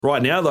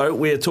Right now, though,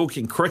 we're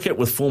talking cricket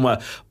with former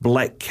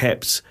Black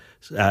Caps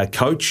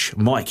coach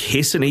Mike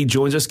Hesson. He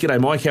joins us. G'day,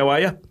 Mike. How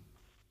are you?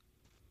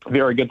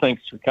 Very good,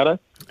 thanks, Ricardo.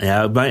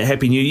 Mate,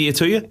 Happy New Year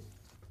to you.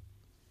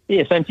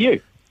 Yeah, same to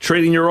you.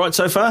 Treating you right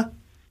so far?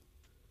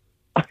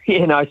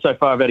 Yeah, no, so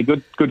far I've had a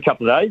good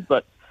couple of days,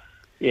 but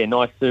yeah,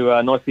 nice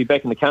to be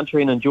back in the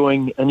country and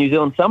enjoying a New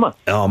Zealand summer.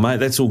 Oh, mate,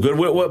 that's all good.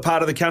 What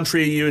part of the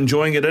country are you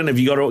enjoying it in? Have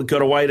you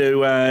got away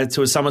to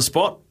a summer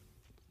spot?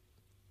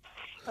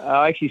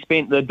 I actually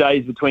spent the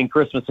days between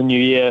Christmas and New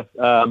Year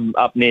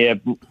up near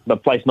the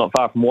place not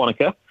far from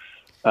Wanaka,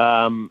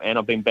 and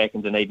I've been back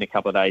in Dunedin a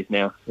couple of days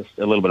now. Just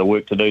a little bit of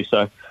work to do,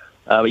 so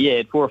but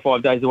yeah, 4 or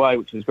 5 days away,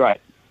 which was great.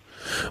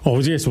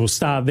 Well, yes, we'll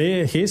start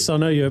there. Hess, I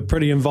know you're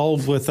pretty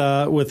involved with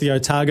the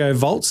Otago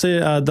Volts.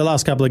 The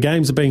last couple of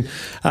games have been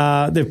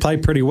they've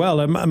played pretty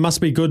well. It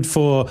must be good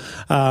for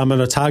an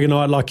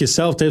Otagonite like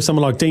yourself to have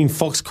someone like Dean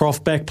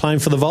Foxcroft back playing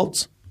for the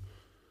Volts.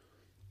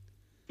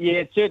 Yeah,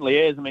 it certainly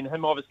is. I mean,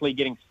 him obviously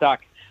getting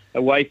stuck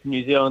away from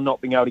New Zealand, not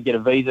being able to get a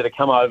visa to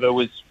come over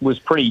was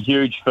pretty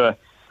huge for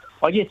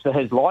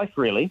his life,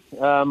 really.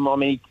 I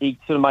mean, he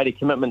sort of made a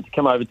commitment to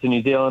come over to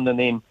New Zealand and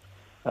then,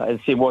 as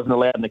I said, wasn't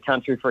allowed in the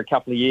country for a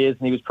couple of years,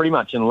 and he was pretty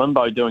much in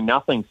limbo doing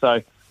nothing.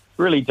 So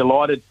really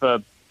delighted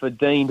for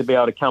Dean to be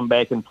able to come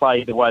back and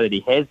play the way that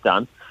he has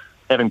done,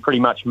 having pretty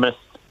much missed,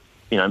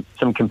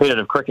 some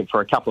competitive cricket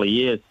for a couple of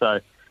years. So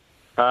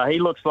he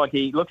looks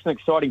an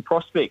exciting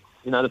prospect.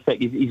 The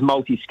fact he's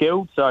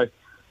multi-skilled, and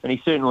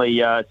he's certainly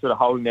sort of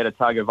holding that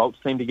Otago Volts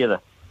team together.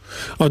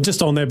 Oh,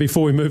 just on that,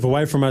 before we move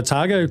away from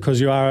Otago,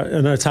 because you are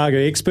an Otago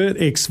expert,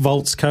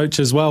 ex-Volts coach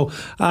as well,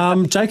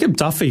 Jacob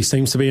Duffy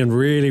seems to be in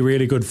really,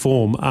 really good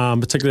form,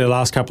 particularly the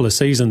last couple of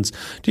seasons.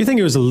 Do you think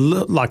it was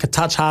a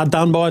touch hard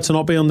done by to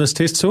not be on this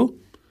test tour?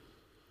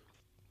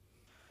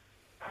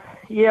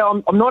 Yeah,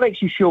 I'm not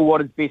actually sure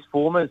what his best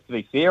form is, to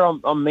be fair.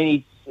 I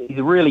mean, he's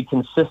a really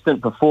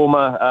consistent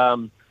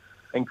performer,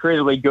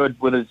 incredibly good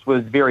with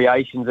his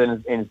variations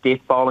and his death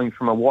bowling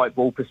from a white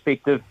ball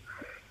perspective.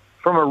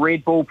 From a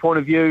red ball point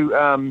of view,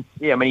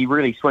 he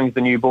really swings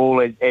the new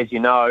ball, as you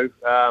know,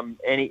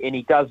 and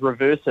he does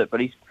reverse it, but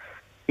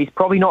he's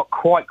probably not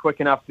quite quick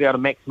enough to be able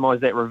to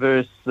maximise that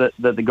reverse that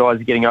the guys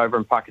are getting over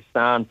in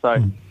Pakistan.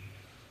 So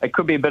it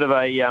could be a bit of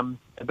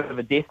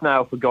a death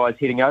nail for guys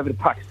heading over to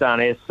Pakistan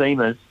as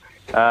seamers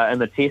in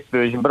the test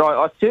version. But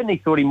I certainly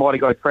thought he might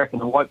have got a crack in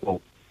the white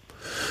ball.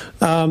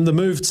 The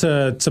move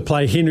to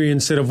play Henry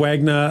instead of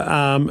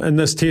Wagner in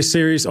this test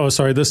series,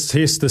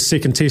 the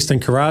second test in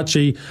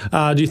Karachi,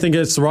 do you think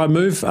it's the right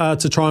move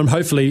to try and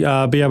hopefully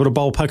be able to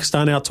bowl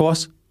Pakistan out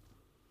twice?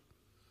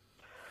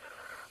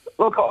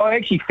 Look, I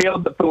actually feel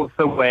that for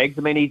Wags,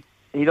 I mean,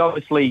 he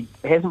obviously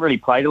hasn't really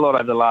played a lot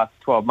over the last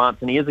 12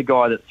 months, and he is a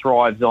guy that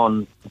thrives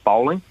on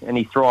bowling, and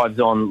he thrives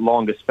on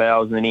longer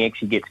spells, and then he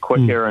actually gets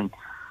quicker, and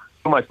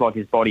almost like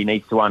his body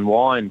needs to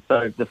unwind.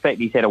 So the fact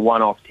he's had a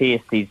one-off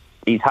test, he's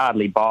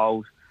hardly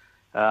bowled.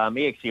 I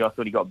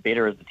thought he got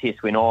better as the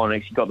test went on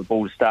and actually got the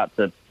ball to start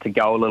to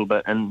go a little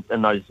bit in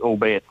those,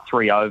 albeit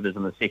 3 overs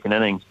in the second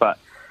innings. But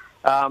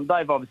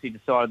they've obviously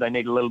decided they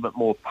need a little bit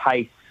more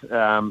pace in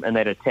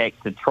that attack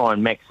to try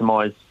and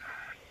maximise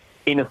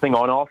anything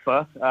on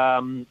offer.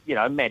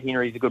 Matt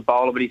Henry's a good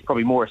bowler, but he's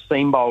probably more a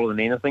seam bowler than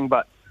anything.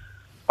 But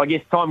I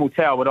guess time will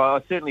tell. But I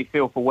certainly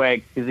feel for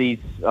Wags because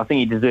I think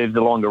he deserves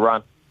a longer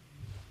run.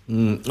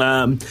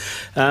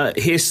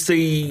 Here's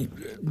the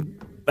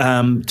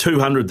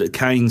 200 that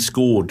Kane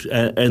scored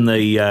in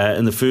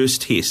the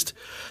first test.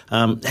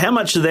 How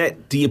much of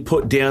that do you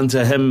put down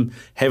to him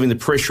having the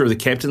pressure of the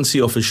captaincy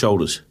off his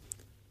shoulders?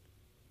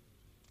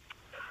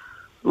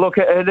 Look,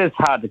 it is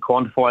hard to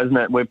quantify, isn't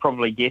it? We're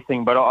probably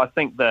guessing, but I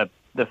think the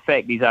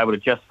fact he's able to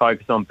just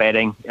focus on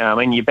batting.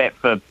 You bat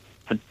for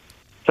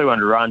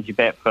 200 runs, you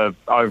bat for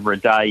over a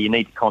day. You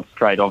need to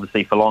concentrate,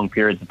 obviously, for long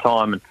periods of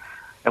time,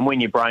 and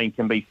when your brain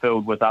can be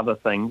filled with other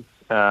things.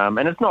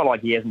 And it's not like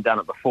he hasn't done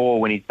it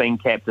before when he's been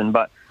captain,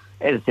 but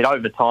as I said,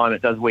 over time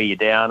it does wear you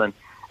down.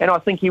 And I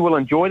think he will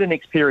enjoy the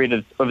next period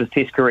of his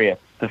test career.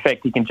 The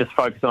fact he can just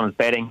focus on his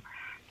batting,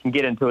 can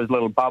get into his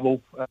little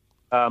bubble,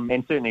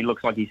 and certainly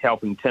looks like he's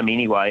helping Tim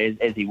anyway,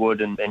 as he would,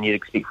 and you'd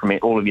expect from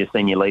all of your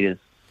senior leaders.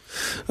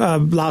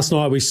 Last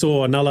night we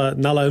saw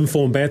another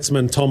informed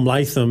batsman, Tom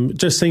Latham,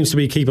 just seems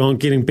to keep on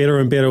getting better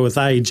and better with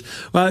age.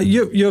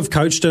 You've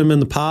coached him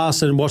in the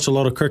past and watched a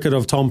lot of cricket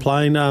of Tom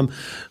playing.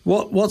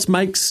 What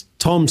makes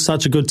Tom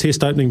such a good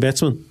test opening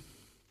batsman?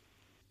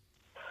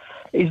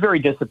 He's very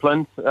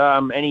disciplined,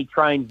 and he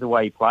trains the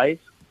way he plays.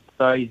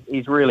 So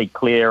he's really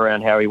clear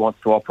around how he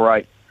wants to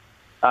operate.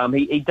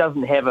 He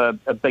doesn't have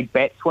a big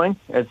bat swing.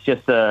 It's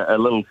just a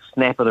little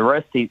snap of the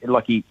wrist.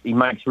 He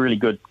makes really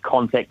good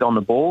contact on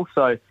the ball.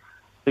 So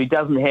he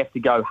doesn't have to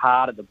go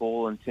hard at the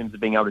ball in terms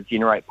of being able to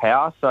generate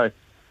power. So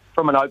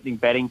from an opening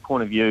batting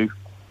point of view,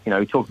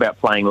 we talk about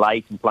playing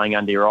late and playing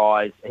under your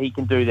eyes. He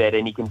can do that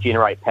and he can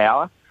generate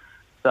power.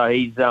 So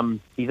he's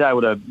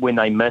able to, when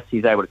they miss,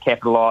 he's able to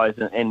capitalise,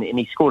 and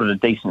he scored at a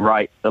decent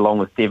rate along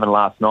with Devon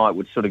last night,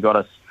 which sort of got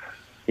us,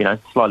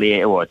 slightly,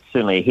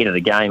 certainly ahead of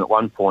the game at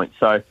one point.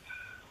 So,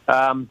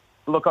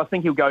 look, I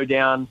think he'll go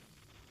down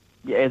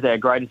as our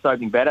greatest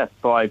opening batter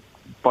by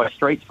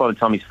streets by the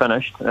time he's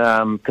finished,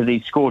 because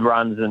he's scored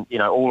runs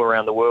and all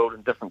around the world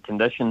in different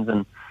conditions,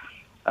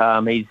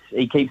 and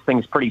he keeps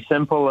things pretty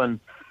simple, and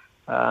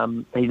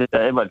he's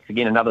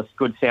again another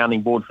good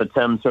sounding board for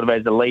Tim, sort of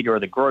as the leader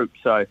of the group.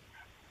 So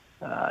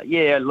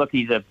look,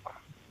 he's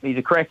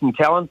a cracking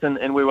talent,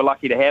 and we were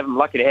lucky to have him.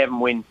 Lucky to have him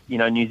when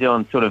New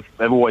Zealand sort of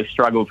have always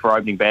struggled for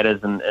opening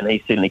batters, and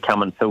he's certainly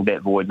come and filled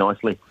that void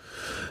nicely.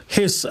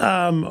 Hess,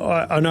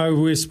 I know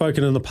we've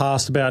spoken in the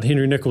past about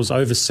Henry Nicholls'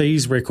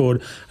 overseas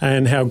record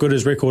and how good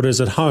his record is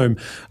at home.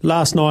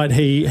 Last night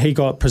he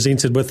got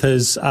presented with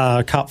his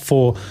cup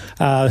for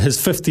his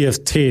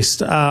 50th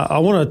test. I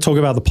want to talk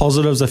about the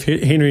positives of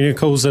Henry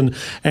Nicholls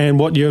and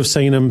what you've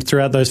seen him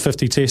throughout those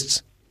 50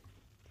 tests.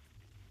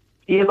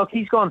 Yeah, look,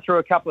 he's gone through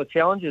a couple of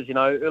challenges.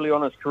 Early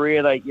on in his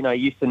career, they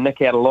used to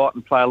nick out a lot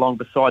and play along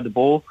beside the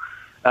ball.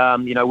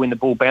 When the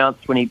ball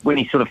bounced, when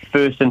he sort of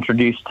first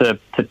introduced to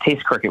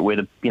Test cricket, where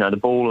the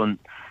ball and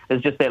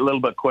is just that little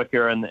bit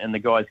quicker, and the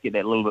guys get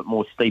that little bit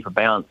more steeper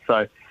bounce.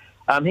 So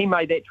he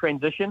made that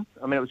transition.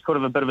 I mean, it was kind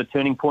of a bit of a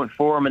turning point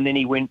for him, and then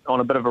he went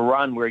on a bit of a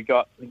run where he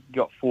got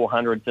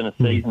 400s in a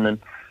season,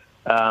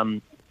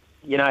 and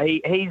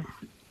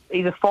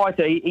he's a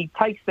fighter. He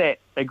takes that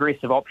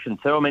aggressive option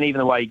too. I mean, even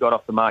the way he got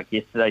off the mark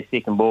yesterday,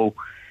 second ball,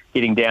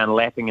 getting down,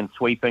 lapping and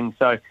sweeping.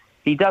 So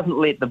he doesn't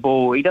let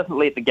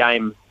the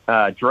game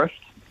drift.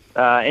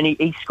 And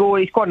he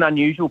scores. He's quite an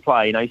unusual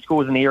player. He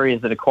scores in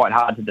areas that are quite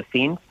hard to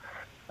defend.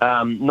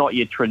 Not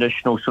your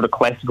traditional sort of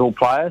classical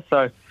player.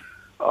 So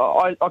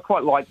I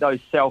quite like those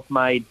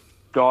self-made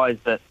guys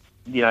that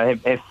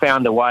have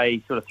found a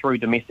way sort of through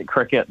domestic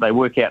cricket. They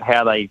work out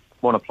how they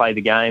want to play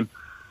the game.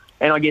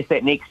 And I guess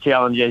that next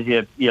challenge, as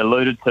you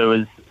alluded to,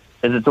 is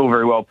it's all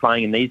very well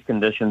playing in these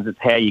conditions. It's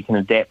how you can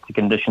adapt to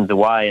conditions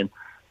away,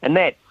 and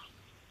that's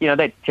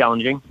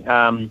challenging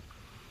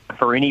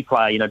for any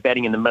player.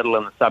 Batting in the middle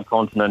in the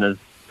subcontinent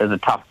is a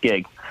tough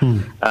gig.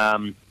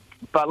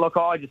 But look,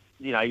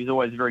 he was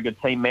always a very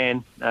good team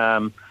man.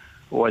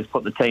 Always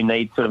put the team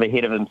needs sort of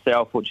ahead of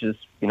himself, which is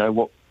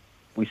what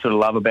we sort of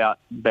love about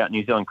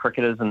New Zealand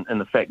cricketers, and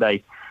the fact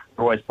they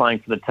are always playing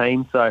for the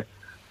team. So.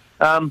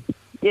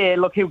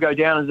 Look, he'll go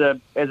down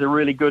as a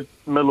really good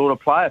middle order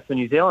player for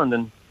New Zealand,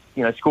 and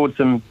scored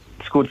some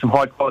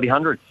high quality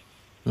hundreds.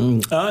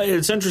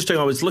 It's interesting.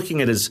 I was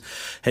looking at his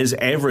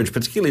average,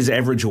 particularly his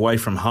average away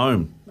from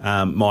home,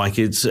 Mike.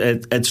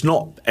 It's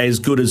not as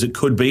good as it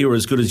could be, or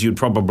as good as you'd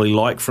probably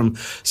like from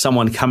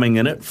someone coming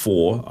in at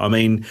 4. I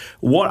mean,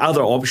 what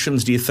other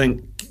options do you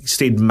think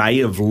Stead may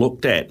have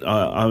looked at?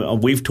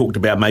 We've talked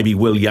about maybe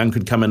Will Young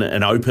could come in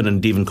and open, and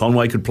Devon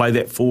Conway could play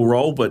that 4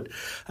 role. But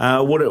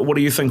what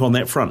do you think on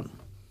that front?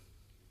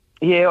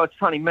 Yeah, it's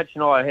funny. Mitch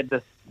and I had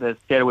this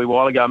chat a wee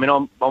while ago. I mean,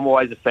 I'm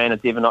always a fan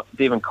of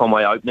Devon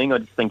Conway opening. I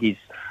just think he's,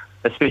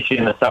 especially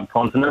in the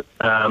subcontinent,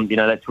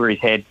 that's where he's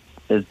had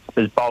his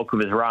bulk of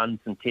his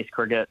runs in Test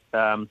cricket.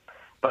 But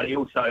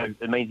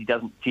it means he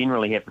doesn't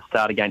generally have to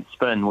start against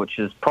spin, which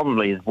is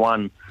probably his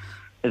one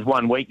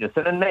weakness.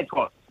 And that's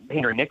what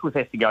Henry Nicholls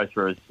has to go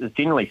through, is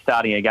generally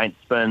starting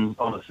against spin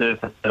on the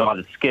surface that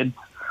either skids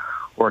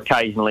or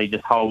occasionally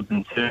just holds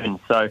and turns.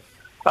 So,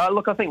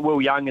 look, I think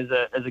Will Young is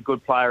a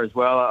good player as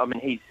well. I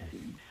mean,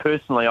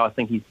 I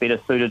think he's better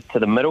suited to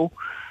the middle.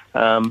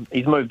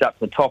 He's moved up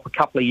to the top a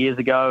couple of years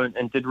ago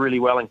and did really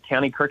well in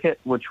county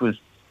cricket, which was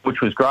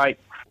great.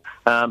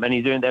 And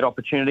he's earned that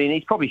opportunity, and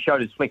he's probably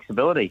showed his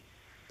flexibility.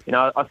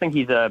 I think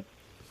he's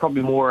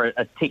probably more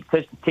a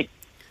tactician.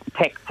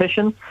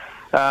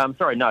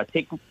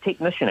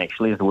 Technician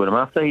actually is the word I'm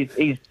after.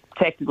 He's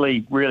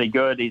tactically really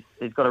good.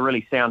 He's got a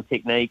really sound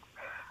technique,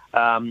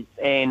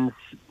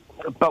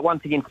 But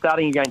once again,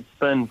 starting against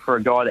spin for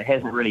a guy that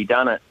hasn't really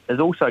done it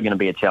is also going to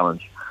be a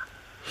challenge.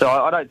 So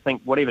I don't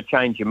think whatever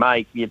change you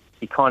make, you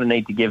kind of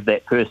need to give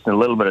that person a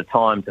little bit of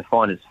time to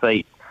find his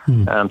feet,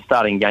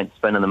 starting against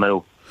spin in the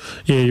middle.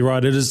 Yeah, you're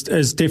right. It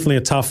is definitely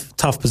a tough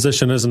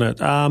position, isn't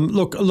it?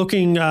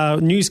 Looking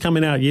news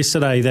coming out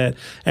yesterday that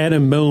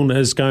Adam Milne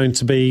is going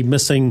to be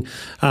missing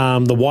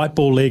the white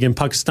ball leg in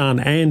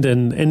Pakistan and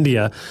in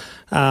India,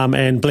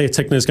 and Blair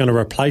Tickner is going to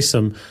replace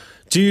him.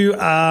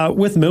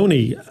 With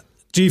Milne,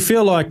 do you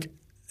feel like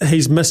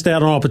he's missed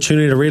out on an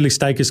opportunity to really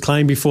stake his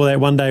claim before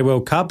that One-Day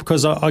World Cup?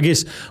 Because I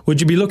guess,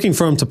 would you be looking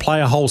for him to play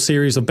a whole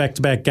series of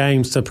back-to-back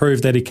games to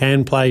prove that he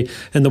can play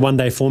in the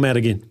one-day format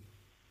again?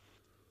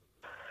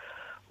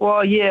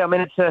 Well, yeah, I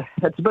mean, it's a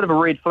bit of a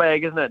red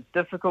flag, isn't it?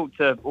 Difficult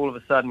to all of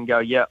a sudden go,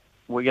 yeah,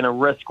 we're going to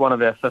risk one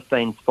of our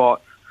 15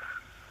 spots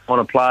on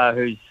a player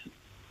who's,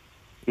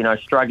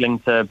 struggling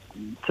to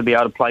be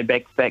able to play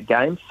back-to-back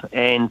games.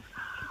 And,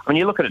 I mean,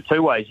 you look at it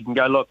two ways. You can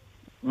go, look,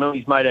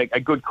 Millie's made a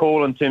good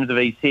call in terms of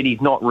he said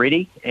he's not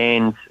ready,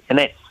 and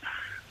that's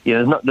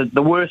not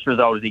the worst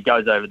result is he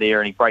goes over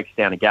there and he breaks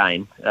down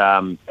again,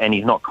 and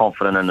he's not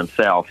confident in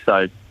himself.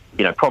 So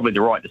probably the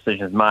right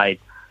decision is made.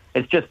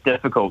 It's just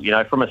difficult,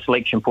 from a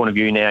selection point of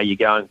view. Now you're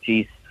going,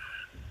 geez,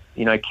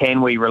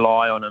 can we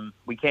rely on him?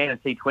 We can in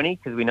T20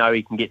 because we know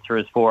he can get through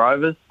his 4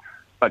 overs.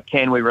 but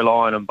can we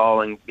rely on him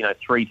bowling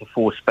 3 to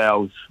 4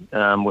 spells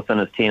within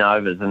his 10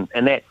 overs,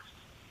 and that's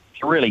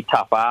a really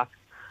tough ask.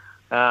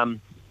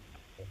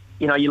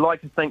 You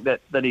like to think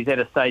that he's at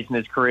a stage in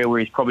his career where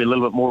he's probably a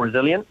little bit more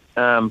resilient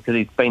because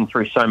he's been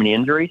through so many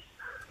injuries,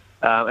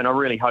 and I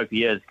really hope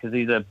he is, because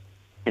he's a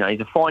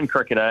fine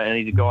cricketer and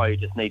he's a guy who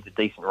just needs a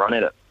decent run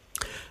at it.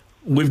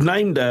 We've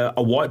named a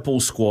white ball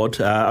squad,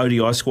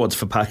 ODI squads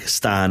for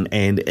Pakistan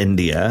and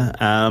India.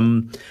 How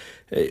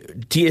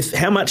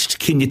much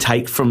can you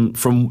take from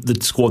the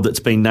squad that's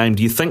been named?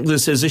 Do you think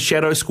this is a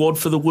shadow squad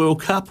for the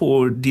World Cup,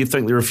 or do you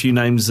think there are a few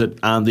names that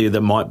aren't there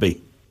that might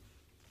be?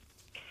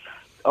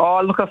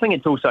 Oh, look, I think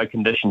it's also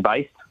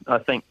condition-based. I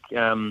think,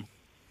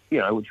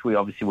 which we're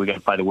going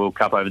to play the World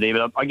Cup over there,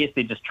 but I guess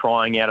they're just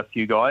trying out a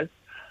few guys.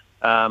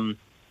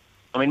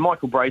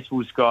 Michael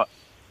Bracewell's got,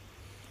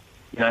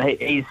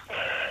 he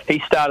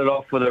started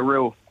off with a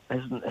real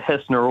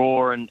hiss and a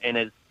roar and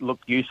has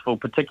looked useful,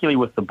 particularly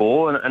with the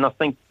ball. And I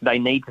think they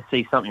need to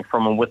see something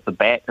from him with the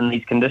bat in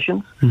these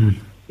conditions.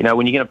 When you're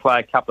going to play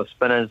a couple of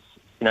spinners,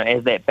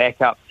 as that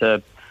backup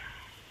to,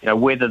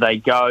 whether they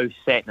go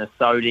Satner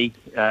Sodhi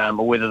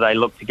or whether they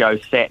look to go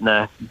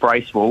Satner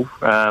Bracewell,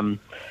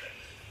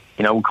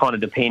 will kind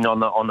of depend on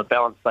the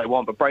balance they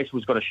want. But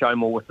Bracewell's got to show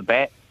more with the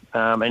bat,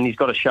 and he's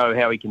got to show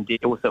how he can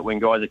deal with it when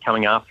guys are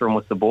coming after him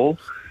with the ball.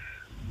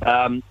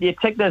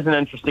 Tickner's an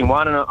interesting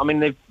one,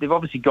 and they've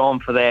obviously gone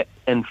for that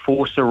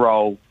enforcer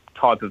role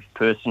type of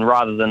person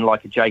rather than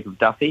like a Jacob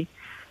Duffy.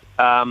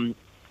 And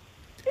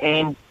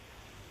even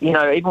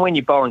when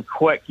you're bowling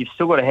quick, you've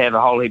still got to have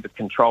a whole heap of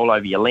control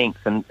over your length,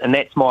 and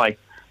that's my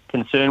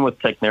concern with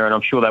Tickner, and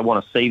I'm sure they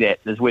want to see that,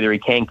 is whether he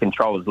can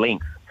control his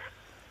length.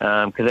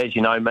 Because as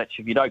you know, Mitch,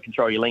 if you don't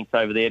control your length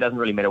over there, it doesn't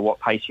really matter what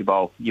pace you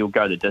bowl, you'll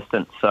go the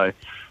distance. So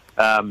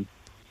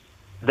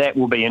that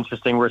will be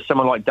interesting, whereas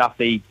someone like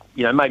Duffy,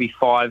 maybe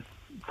 4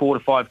 to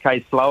 5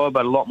 Ks slower,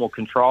 but a lot more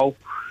control,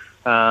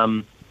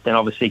 then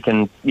obviously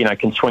can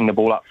swing the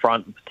ball up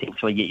front and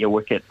potentially get your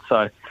wicket.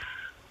 So,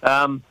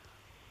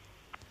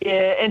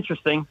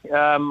 interesting.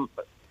 I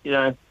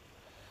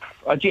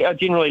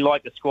generally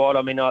like the squad.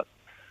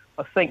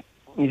 I think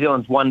New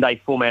Zealand's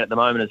one-day format at the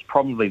moment is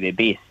probably their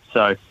best.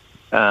 So,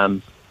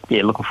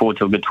 looking forward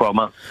to a good 12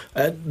 months.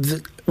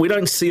 We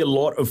don't see a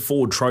lot of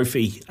Ford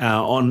Trophy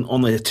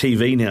on the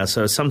TV now,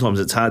 so sometimes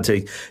it's hard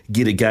to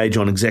get a gauge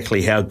on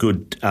exactly how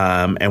good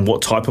and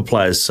what type of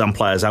players some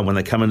players are when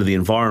they come into the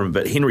environment.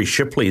 But Henry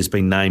Shipley has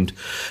been named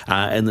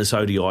in this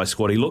ODI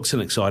squad. He looks an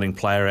exciting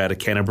player out of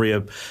Canterbury,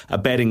 a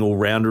batting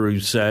all-rounder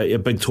who's a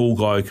big, tall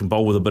guy who can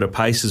bowl with a bit of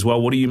pace as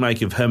well. What do you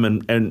make of him,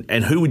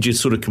 and who would you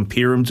sort of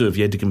compare him to if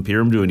you had to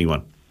compare him to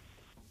anyone?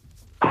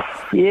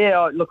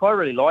 Yeah, look, I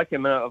really like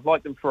him, and I've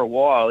liked him for a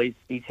while.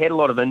 He's had a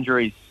lot of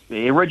injuries.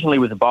 He originally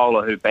was a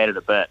bowler who batted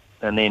a bit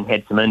and then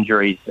had some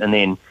injuries and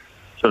then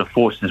sort of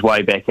forced his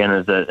way back in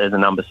as a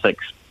number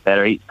 6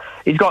 batter.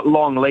 He's got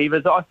long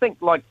levers. I think,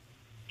 like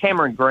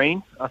Cameron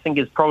Green, I think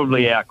is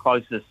probably our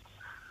closest.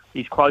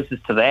 He's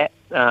closest to that.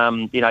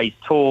 He's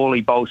tall,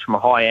 he bowls from a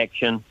high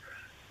action,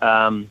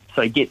 so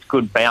he gets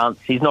good bounce.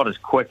 He's not as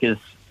quick as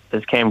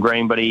Cam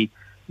Green, but he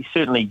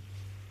certainly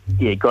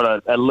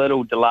got a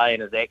little delay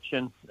in his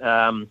action.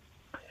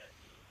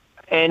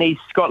 And he's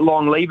got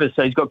long levers,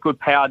 so he's got good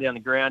power down the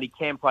ground. He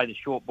can play the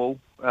short ball.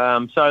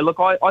 So look,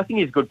 I think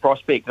he's a good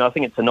prospect, and I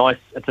think it's a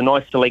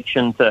nice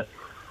selection to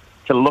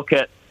look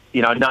at.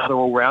 Another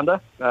all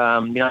rounder.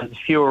 There's a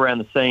few around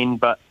the scene,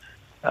 but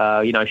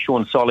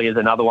Sean Solly is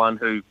another one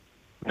who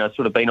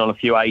sort of been on a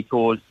few A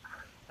tours.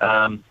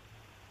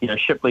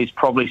 Shipley's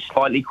probably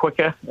slightly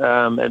quicker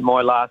at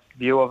my last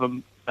view of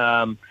him.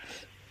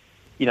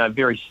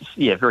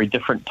 Very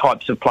different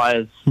types of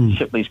players.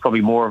 Shipley's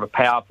probably more of a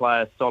power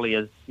player. Solly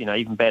is,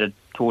 even batted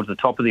towards the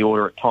top of the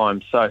order at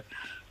times. So,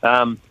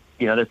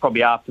 they're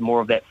probably after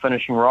more of that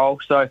finishing role.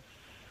 So,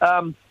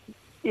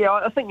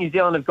 I think New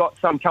Zealand have got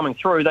some coming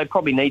through. They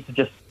probably need to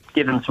just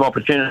give them some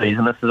opportunities,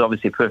 and this is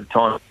obviously a perfect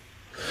time.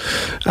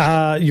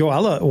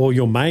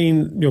 Your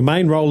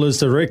main role as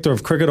Director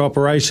of Cricket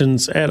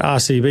Operations at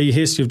RCB.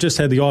 Hess, you've just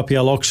had the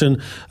IPL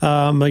auction.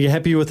 Are you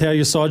happy with how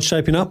your side's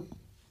shaping up?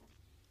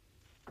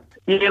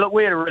 Yeah, look,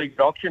 we had a really good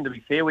auction, to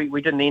be fair.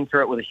 We didn't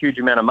enter it with a huge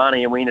amount of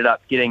money, and we ended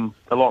up getting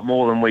a lot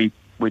more than we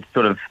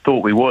sort of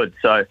thought we would.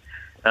 So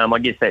I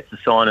guess that's a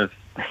sign of,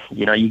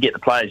 you get the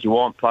players you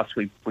want, plus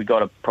we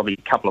got probably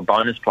a couple of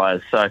bonus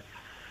players. So,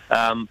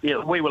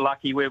 we were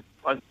lucky. We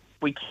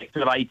kicked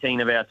sort of 18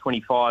 of our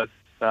 25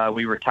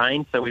 we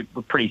retained, so we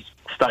were pretty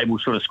stable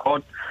sort of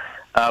squad,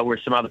 where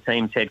some other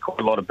teams had quite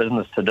a lot of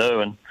business to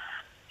do. And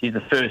the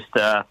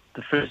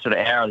first sort of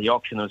hour of the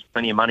auction, there was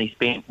plenty of money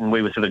spent, and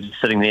we were sort of just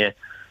sitting there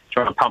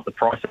trying to pump the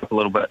price up a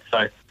little bit.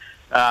 So,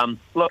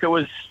 look, it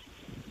was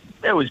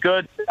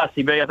good.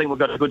 RCB, I think we've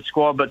got a good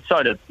squad, but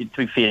to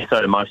be fair,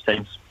 so do most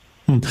teams.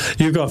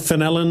 You've got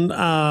Finn Allen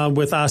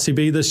with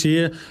RCB this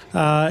year.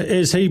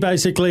 Is he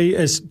basically,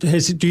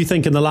 do you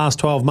think in the last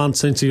 12 months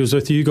since he was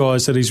with you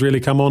guys that he's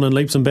really come on in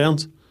leaps and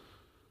bounds?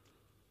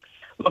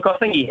 Look, I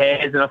think he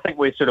has, and I think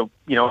we've sort of,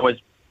 always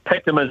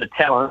picked him as a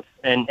talent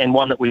and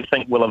one that we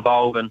think will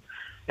evolve. And,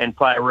 and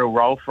play a real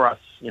role for us,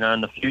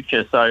 in the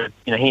future. So,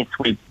 hence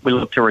we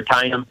look to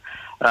retain him.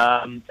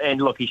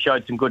 And look, he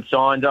showed some good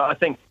signs. I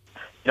think,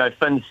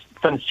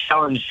 Finn's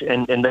challenge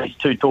and these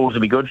two tools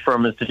will be good for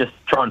him is to just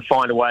try and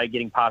find a way of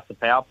getting past the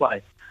power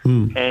play.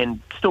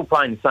 And still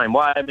playing the same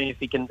way. I mean, if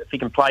he can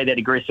play that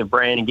aggressive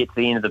brand and get to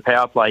the end of the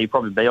power play, he'll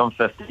probably be on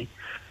 50.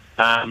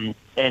 And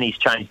he's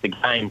changed the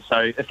game.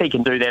 So if he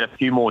can do that a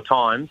few more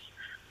times,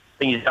 I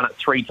think he's done it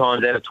 3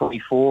 times out of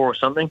 24 or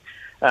something.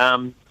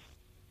 And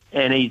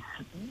he's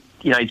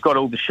got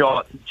all the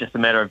shots. It's just a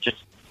matter of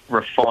just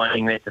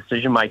refining that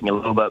decision making a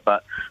little bit.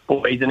 But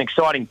boy, he's an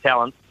exciting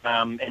talent,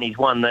 and he's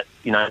one that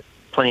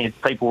plenty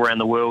of people around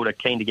the world are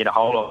keen to get a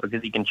hold of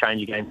because he can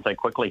change a game so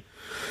quickly.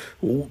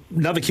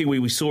 Another Kiwi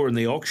we saw in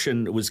the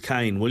auction was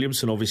Kane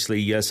Williamson.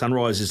 Obviously,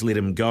 Sunrise has let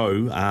him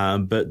go,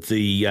 but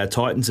the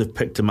Titans have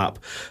picked him up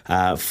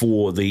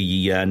for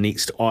the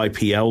next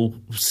IPL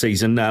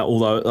season,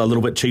 although a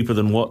little bit cheaper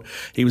than what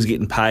he was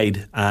getting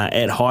paid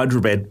at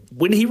Hyderabad.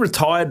 When he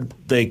retired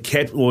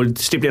or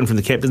stepped down from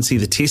the captaincy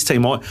of the Test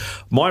team,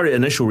 my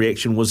initial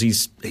reaction was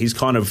he's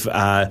kind of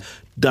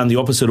done the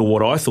opposite of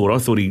what I thought. I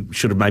thought he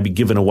should have maybe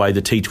given away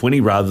the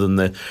T20 rather than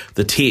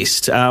the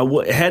Test.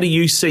 How do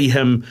you see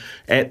him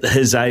at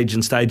his age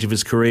and stage of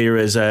his career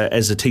as a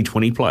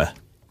T20 player?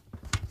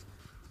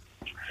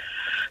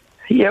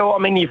 Yeah, well, I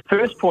mean, your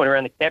first point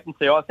around the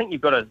captaincy, I think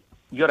you've got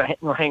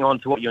to hang on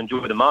to what you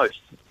enjoy the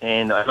most,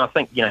 and I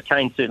think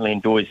Kane certainly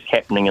enjoys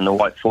captaining in the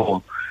right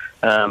form.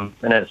 And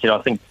as I said,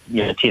 I think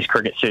Test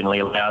cricket certainly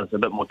allows a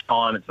bit more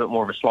time. It's a bit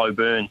more of a slow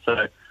burn,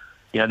 so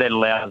that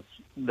allows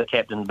the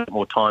captain a bit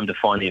more time to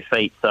find their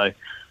feet. So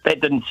that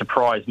didn't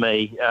surprise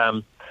me.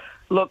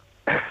 Look,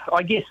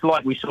 I guess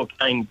like we saw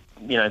Kane,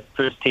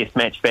 first Test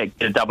match back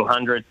at a double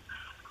 100.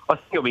 I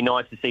think it'll be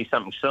nice to see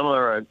something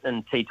similar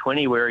in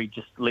T20 where he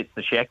just lets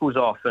the shackles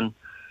off and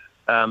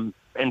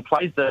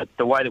plays the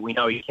way that we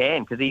know he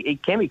can, because he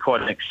can be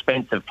quite an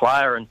expensive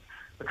player, and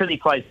because he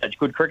plays such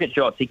good cricket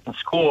shots, he can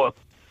score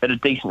at a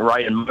decent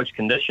rate in most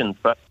conditions.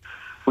 But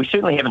we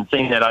certainly haven't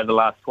seen that over the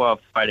last 12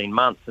 to 18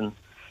 months, and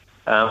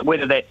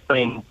whether that's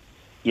been,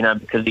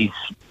 because he's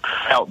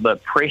felt the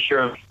pressure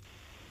of,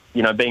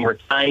 being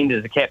retained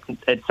as a captain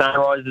at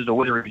Sunrisers, or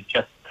whether he was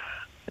just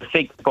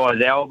affected by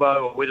his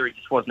elbow, or whether he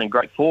just wasn't in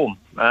great form.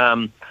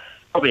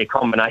 Probably a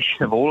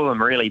combination of all of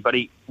them, really. But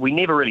we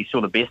never really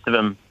saw the best of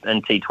him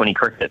in T20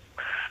 cricket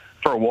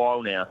for a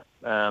while now.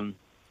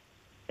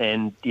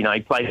 And,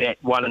 he played that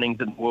one innings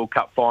in the World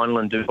Cup final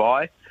in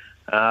Dubai,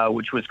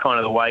 which was kind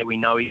of the way we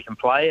know he can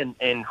play.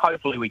 And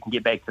hopefully we can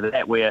get back to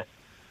that where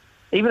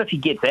even if he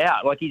gets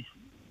out,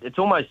 he's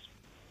almost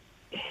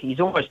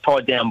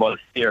tied down by the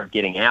fear of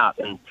getting out.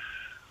 And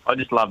I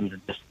just love him to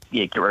just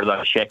get rid of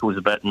those shackles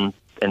a bit and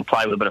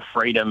play with a bit of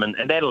freedom,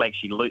 and that'll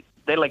actually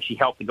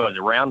help the guys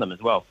around them as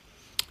well.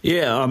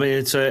 Yeah, I mean,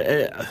 it's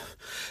an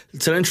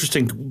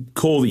interesting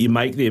call that you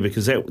make there,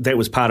 because that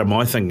was part of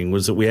my thinking,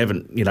 was that we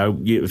haven't,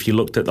 if you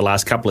looked at the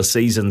last couple of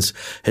seasons,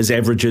 his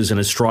averages and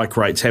his strike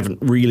rates haven't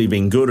really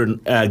been good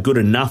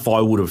enough,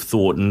 I would have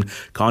thought, and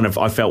kind of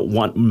I felt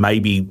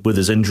maybe with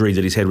his injury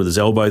that he's had with his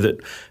elbow that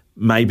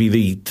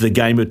maybe the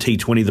game of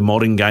T20, the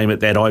modern game at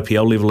that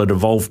IPL level, had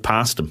evolved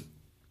past him.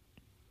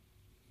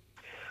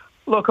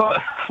 Look,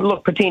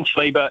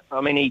 potentially, but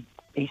I mean,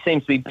 he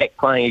seems to be back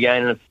playing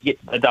again, and if you get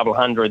a double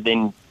 100,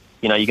 then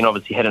you can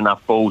obviously hit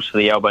enough balls for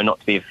the elbow not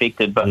to be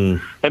affected. But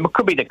it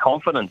could be the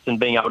confidence in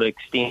being able to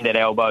extend that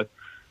elbow.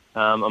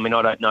 I mean,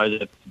 I don't know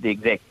the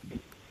exact,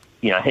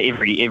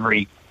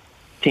 every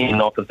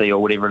tendinopathy or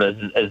whatever it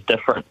is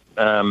different.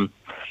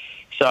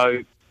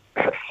 So,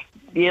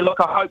 yeah,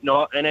 look, I hope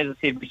not. And as I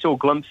said, we saw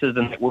glimpses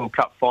in that World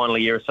Cup final a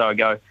year or so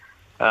ago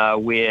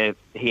where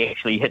he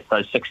actually hits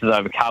those sixes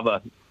over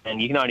cover. And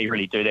you can only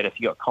really do that if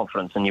you've got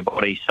confidence in your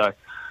body. So,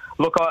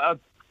 look, I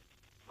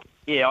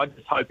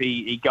just hope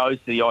he goes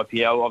to the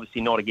IPL,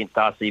 obviously not against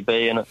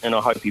RCB, and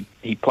I hope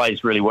he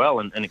plays really well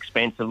and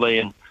expansively,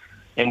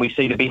 and we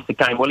see the best of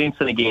Kane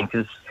Williamson again,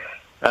 because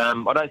I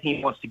don't think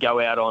he wants to go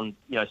out on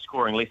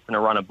scoring less than a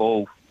run a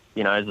ball,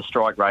 as a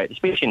strike rate,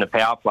 especially in the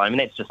power play. I mean,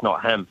 that's just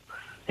not him.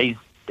 He's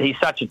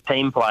such a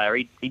team player.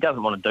 He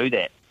doesn't want to do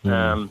that.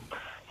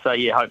 So,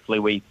 yeah,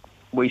 hopefully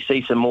we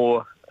see some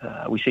more.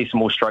 We see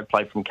some more stroke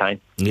play from Kane.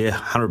 Yeah,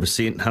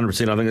 100%.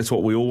 I think that's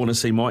what we all want to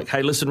see, Mike.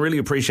 Hey, listen, really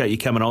appreciate you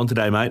coming on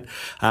today, mate.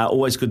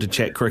 Always good to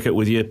chat cricket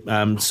with you.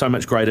 So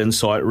much great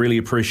insight. Really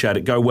appreciate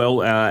it. Go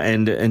well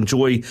and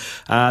enjoy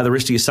the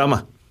rest of your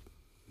summer.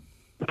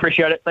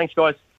 Appreciate it. Thanks, guys.